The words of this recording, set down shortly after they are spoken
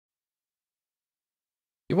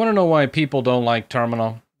You want to know why people don't like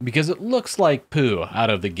Terminal? Because it looks like poo out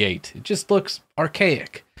of the gate. It just looks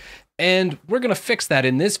archaic. And we're going to fix that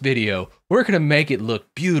in this video. We're going to make it look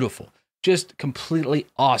beautiful. Just completely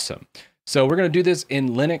awesome. So we're going to do this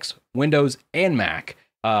in Linux, Windows, and Mac.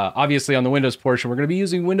 Obviously on the Windows portion, we're going to be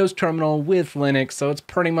using Windows Terminal with Linux. So it's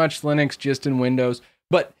pretty much Linux just in Windows.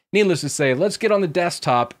 But needless to say, let's get on the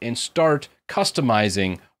desktop and start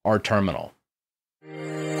customizing our terminal.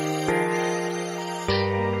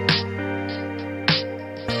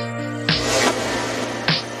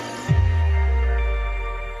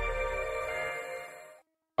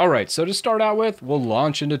 All right, so to start out with, we'll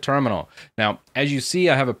launch into Terminal. Now, as you see,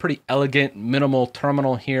 I have a pretty elegant, minimal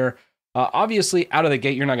terminal here. Obviously, out of the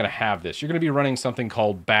gate, you're not going to have this. You're going to be running something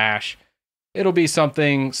called Bash. It'll be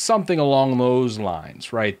something along those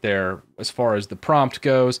lines right there as far as the prompt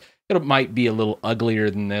goes. It might be a little uglier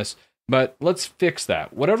than this, but let's fix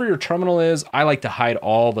that. Whatever your terminal is, I like to hide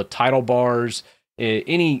all the title bars,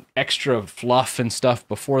 any extra fluff and stuff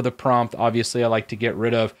before the prompt. Obviously, I like to get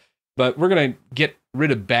rid of. But we're going to get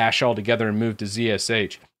rid of Bash altogether and move to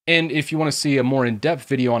ZSH. And if you want to see a more in-depth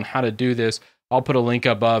video on how to do this, I'll put a link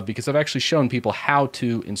above because I've actually shown people how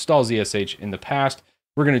to install ZSH in the past.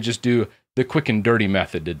 We're going to just do the quick and dirty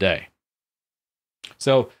method today.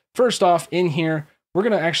 So first off, in here, we're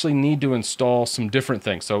going to actually need to install some different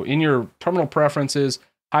things. So in your terminal preferences,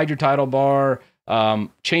 hide your title bar,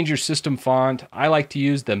 change your system font. I like to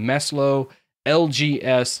use the Meslo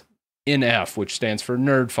LGS NF, which stands for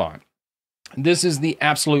Nerd Font. This is the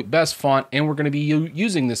absolute best font, and we're going to be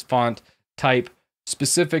using this font type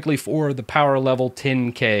specifically for the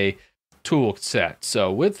Powerlevel10k tool set.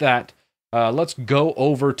 So with that, let's go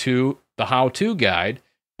over to the how-to guide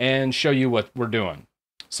and show you what we're doing.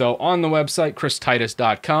 So on the website,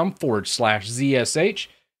 christitus.com/ZSH,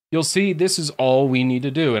 you'll see this is all we need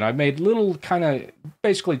to do. And I've made little kind of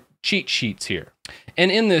basically cheat sheets here.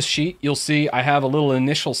 And in this sheet, you'll see I have a little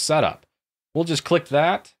initial setup. We'll just click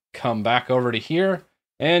that, come back over to here,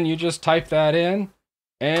 and you just type that in,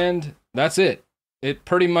 and that's it. It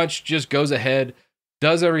pretty much just goes ahead,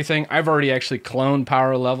 does everything. I've already actually cloned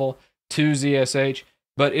Powerlevel to ZSH,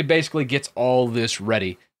 but it basically gets all this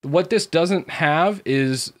ready. What this doesn't have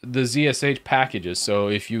is the ZSH packages. So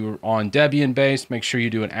if you're on Debian base, make sure you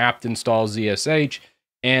do an apt install ZSH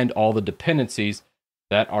and all the dependencies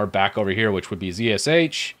that are back over here, which would be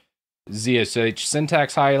ZSH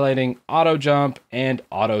syntax highlighting, auto jump, and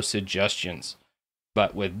auto suggestions.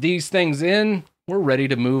 But with these things in, we're ready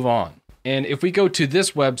to move on. And if we go to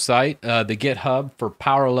this website, the GitHub for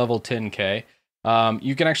Powerlevel10k,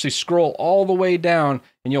 you can actually scroll all the way down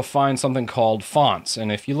and you'll find something called fonts.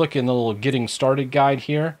 And if you look in the little getting started guide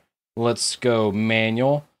here, let's go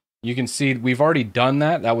manual. You can see we've already done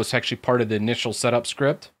that. That was actually part of the initial setup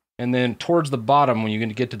script. And then towards the bottom, when you're going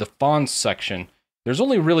to get to the fonts section, there's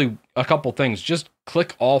only really a couple things. Just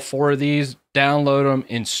click all 4 of these, download them,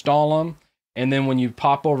 install them. And then when you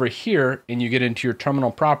pop over here and you get into your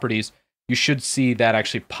terminal properties, you should see that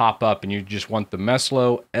actually pop up, and you just want the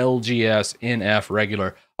Meslo LGS NF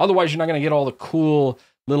regular. Otherwise, you're not going to get all the cool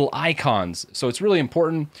little icons. So it's really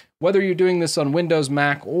important, whether you're doing this on Windows,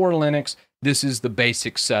 Mac, or Linux, this is the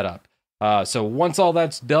basic setup. So once all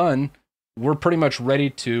that's done, we're pretty much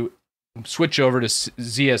ready to switch over to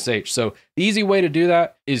ZSH. So the easy way to do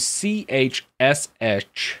that is CHSH.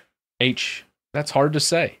 That's hard to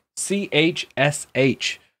say.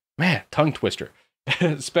 CHSH. Man, tongue twister.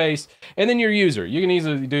 Space. And then your user. You can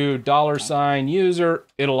easily do $user.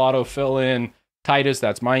 It'll auto-fill in Titus.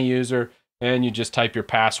 That's my user. And you just type your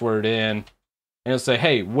password in. And it'll say,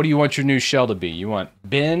 hey, what do you want your new shell to be? You want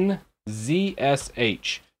bin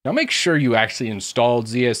ZSH. Now make sure you actually installed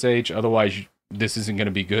ZSH. Otherwise, this isn't going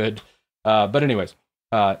to be good. But anyways,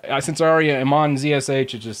 since I already am on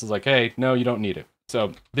ZSH, it just is like, hey, no, you don't need it.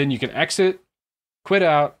 So then you can exit, quit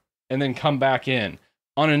out, and then come back in.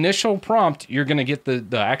 On initial prompt, you're going to get the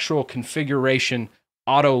actual configuration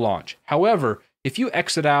auto launch. However, if you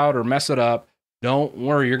exit out or mess it up, don't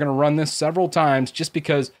worry. You're going to run this several times just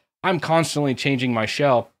because I'm constantly changing my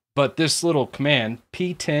shell. But this little command,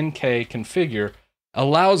 p10k configure,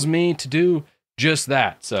 allows me to do just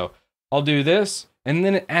that. So I'll do this. And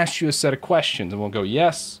then it asks you a set of questions, and we'll go,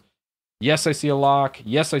 yes, yes, I see a lock,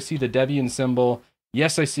 yes, I see the Debian symbol,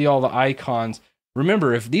 yes, I see all the icons.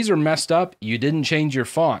 Remember, if these are messed up, you didn't change your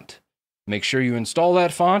font. Make sure you install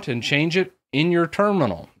that font and change it in your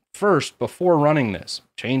terminal first before running this.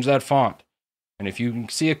 Change that font. And if you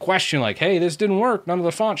see a question like, hey, this didn't work, none of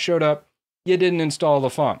the fonts showed up, you didn't install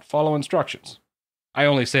the font. Follow instructions. I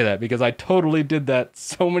only say that because I totally did that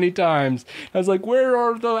so many times. I was like, where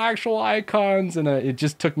are the actual icons? And it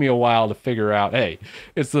just took me a while to figure out, hey,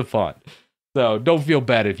 it's the fun. So don't feel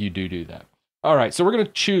bad if you do that. All right, so we're going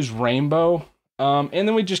to choose rainbow. And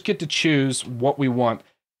then we just get to choose what we want.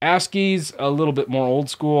 ASCII's a little bit more old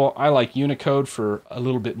school. I like Unicode for a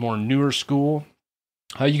little bit more newer school.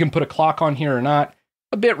 You can put a clock on here or not.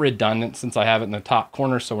 A bit redundant since I have it in the top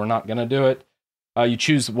corner, so we're not going to do it. You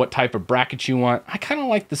choose what type of bracket you want. I kind of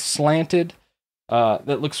like the slanted.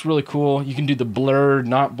 That looks really cool. You can do the blurred,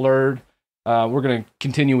 not blurred. We're going to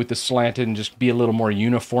continue with the slanted and just be a little more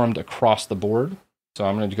uniformed across the board. So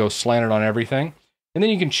I'm going to go slanted on everything. And then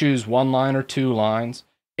you can choose 1 line or 2 lines.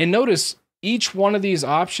 And notice each one of these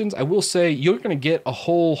options, I will say you're going to get a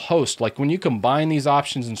whole host. Like when you combine these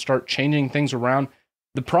options and start changing things around,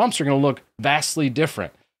 the prompts are going to look vastly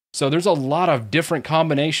different. So there's a lot of different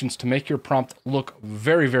combinations to make your prompt look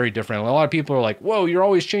very, very different. A lot of people are like, whoa, you're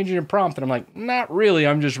always changing your prompt. And I'm like, not really.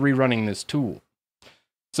 I'm just rerunning this tool.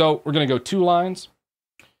 So we're going to go 2 lines.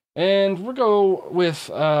 And we'll go with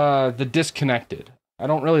the disconnected. I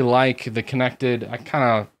don't really like the connected. I kind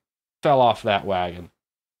of fell off that wagon.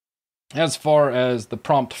 As far as the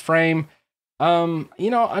prompt frame, I'm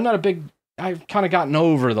not a big... I've kind of gotten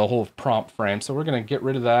over the whole prompt frame, so we're going to get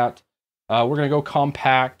rid of that. We're going to go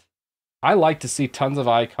compact. I like to see tons of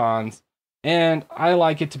icons, and I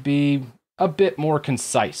like it to be a bit more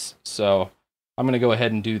concise. So I'm going to go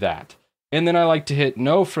ahead and do that. And then I like to hit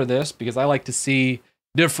no for this because I like to see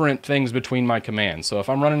different things between my commands. So if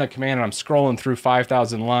I'm running a command and I'm scrolling through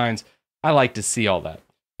 5,000 lines, I like to see all that.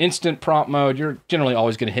 Instant prompt mode, you're generally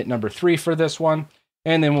always going to hit number 3 for this one.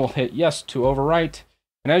 And then we'll hit yes to overwrite.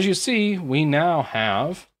 And as you see, we now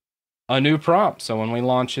have a new prompt. So when we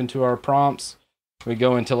launch into our prompts, we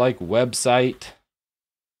go into like website,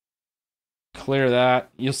 clear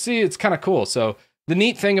that. You'll see it's kind of cool. So the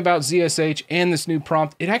neat thing about ZSH and this new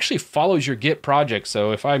prompt, it actually follows your Git project.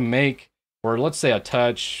 So if I make, or let's say I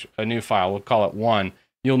touch a new file, we'll call it 1,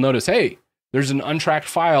 you'll notice, hey, there's an untracked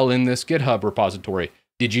file in this GitHub repository.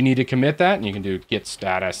 Did you need to commit that? And you can do git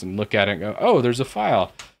status and look at it and go, oh, there's a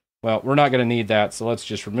file. Well, we're not going to need that, so let's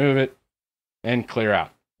just remove it and clear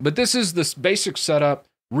out. But this is this basic setup.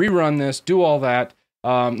 Rerun this, do all that.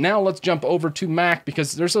 Now let's jump over to Mac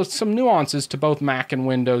because there's some nuances to both Mac and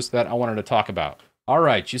Windows that I wanted to talk about. All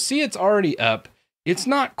right, you see it's already up. It's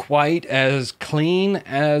not quite as clean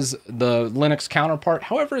as the Linux counterpart.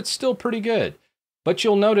 However, it's still pretty good. But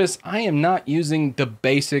you'll notice I am not using the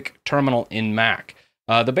basic terminal in Mac.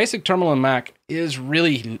 The basic terminal in Mac is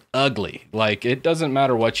really ugly. Like, it doesn't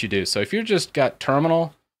matter what you do. So if you just got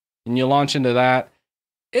terminal and you launch into that,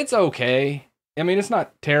 it's okay. I mean, it's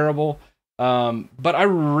not terrible. But I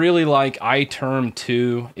really like iTerm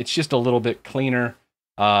 2. It's just a little bit cleaner.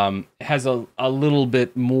 It has a little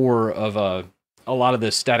bit more of a lot of the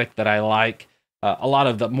aesthetic that I like. A lot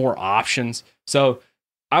of the more options. So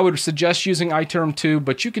I would suggest using iTerm 2,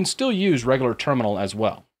 but you can still use regular terminal as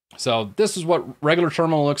well. So this is what regular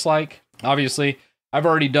terminal looks like. Obviously, I've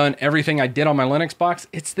already done everything I did on my Linux box.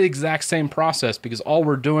 It's the exact same process because all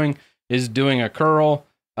we're doing is doing a curl,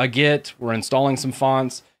 a git, we're installing some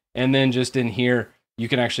fonts, and then just in here, you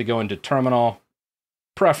can actually go into terminal,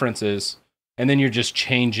 preferences, and then you're just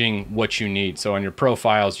changing what you need. So on your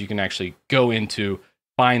profiles, you can actually go into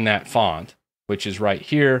find that font, which is right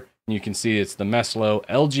here. And you can see it's the Meslo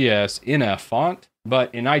LGS NF font.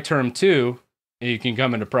 But in iTerm 2, you can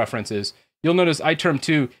come into preferences. You'll notice iTerm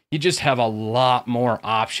 2, you just have a lot more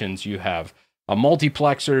options. You have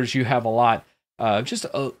multiplexers, you have a lot, just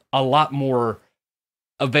a lot more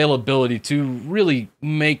availability to really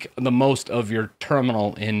make the most of your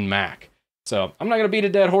terminal in Mac. So I'm not going to beat a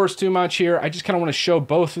dead horse too much here. I just kind of want to show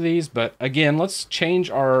both of these. But again, let's change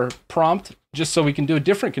our prompt just so we can do a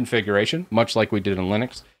different configuration, much like we did in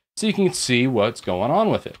Linux, so you can see what's going on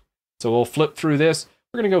with it. So we'll flip through this.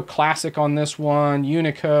 We're going to go classic on this one,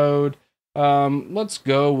 Unicode. Let's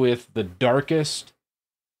go with the darkest.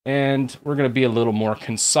 And we're going to be a little more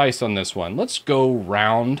concise on this one. Let's go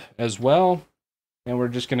round as well. And we're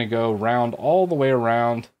just going to go round all the way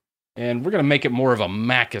around. And we're going to make it more of a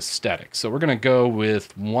Mac aesthetic. So we're going to go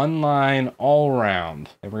with 1 line all around.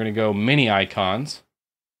 And we're going to go mini icons.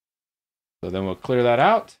 So then we'll clear that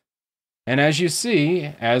out. And as you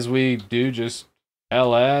see, as we do just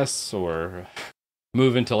LS or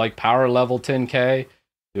move into like Powerlevel10k,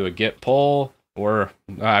 do a git pull, or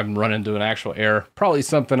I'm running into an actual error. Probably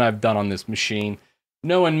something I've done on this machine.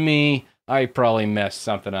 Knowing me, I probably messed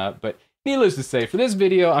something up. But needless to say, for this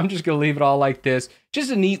video, I'm just going to leave it all like this.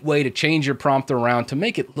 Just a neat way to change your prompt around to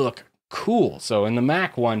make it look cool. So in the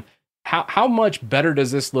Mac one, how much better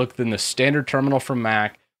does this look than the standard terminal from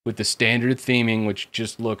Mac with the standard theming, which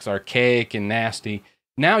just looks archaic and nasty?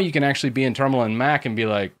 Now you can actually be in terminal in Mac and be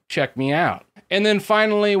like, check me out. And then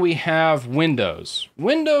finally, we have Windows.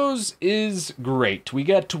 Windows is great. We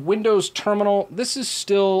get to Windows Terminal. This is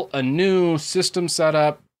still a new system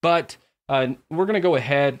setup, but we're going to go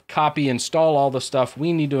ahead, copy, install all the stuff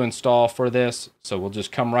we need to install for this. So we'll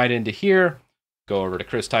just come right into here, go over to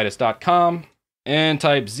christitus.com and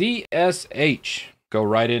type ZSH. Go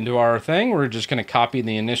right into our thing. We're just going to copy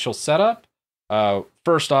the initial setup.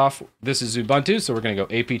 First off, this is Ubuntu, so we're going to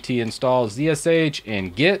go apt install ZSH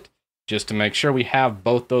and git, just to make sure we have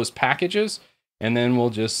both those packages. And then we'll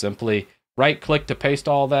just simply right-click to paste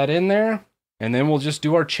all that in there. And then we'll just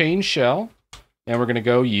do our change shell. And we're going to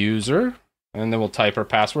go user, and then we'll type our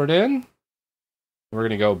password in. We're going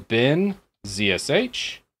to go bin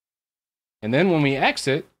ZSH. And then when we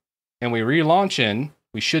exit and we relaunch in,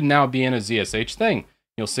 we should now be in a ZSH thing.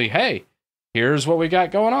 You'll see, hey, here's what we got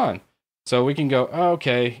going on. So we can go,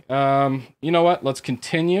 okay, you know what? Let's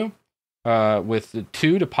continue with the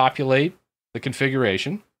 2 to populate the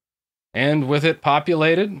configuration. And with it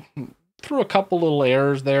populated, threw a couple little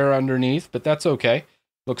errors there underneath, but that's okay.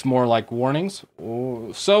 Looks more like warnings.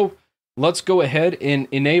 So let's go ahead and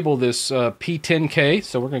enable this P10k.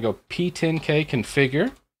 So we're going to go P10k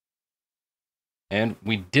configure. And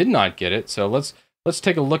we did not get it. So let's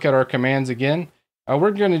take a look at our commands again.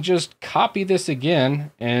 We're going to just copy this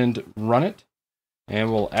again and run it.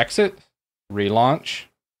 And we'll exit, relaunch.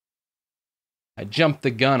 I jumped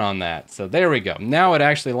the gun on that. So there we go. Now it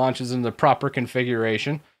actually launches in the proper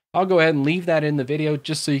configuration. I'll go ahead and leave that in the video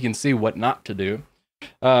just so you can see what not to do.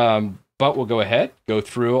 But we'll go ahead, go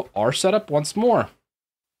through our setup once more.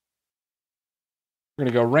 We're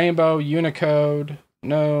going to go Rainbow, Unicode,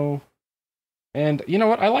 no. And you know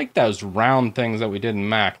what? I like those round things that we did in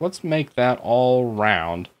Mac. Let's make that all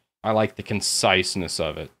round. I like the conciseness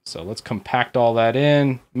of it. So let's compact all that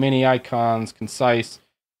in. Mini icons, concise.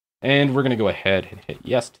 And we're going to go ahead and hit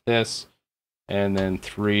yes to this. And then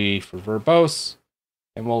 3 for verbose.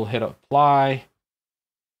 And we'll hit apply.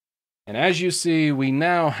 And as you see, we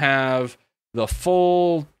now have the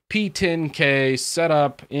full P10k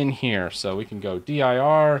setup in here. So we can go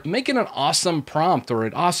dir, making an awesome prompt or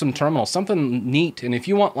an awesome terminal, something neat. And if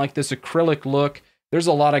you want like this acrylic look, there's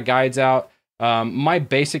a lot of guides out. My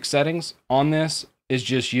basic settings on this is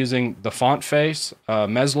just using the font face,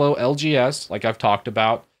 Meslo LGS, like I've talked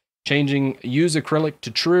about, changing use acrylic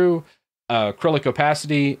to true, acrylic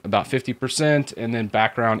opacity about 50%, and then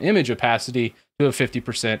background image opacity to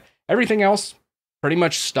 50%. Everything else, pretty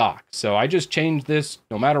much stock. So I just changed this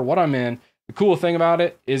no matter what I'm in. The cool thing about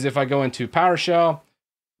it is if I go into PowerShell,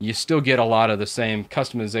 you still get a lot of the same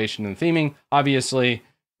customization and theming. Obviously,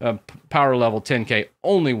 Powerlevel10k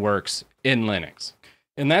only works in Linux.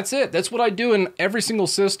 And that's it. That's what I do in every single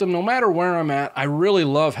system, no matter where I'm at. I really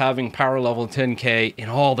love having Powerlevel10k and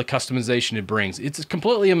all the customization it brings. It's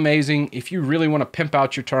completely amazing. If you really want to pimp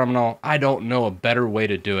out your terminal, I don't know a better way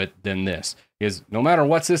to do it than this. Because no matter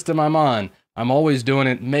what system I'm on, I'm always doing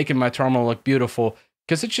it, making my terminal look beautiful,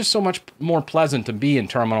 because it's just so much more pleasant to be in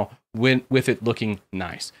terminal with it looking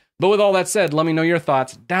nice. But with all that said, let me know your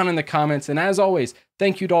thoughts down in the comments. And as always,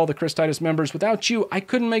 thank you to all the Chris Titus members. Without you, I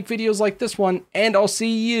couldn't make videos like this one. And I'll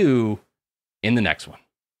see you in the next one.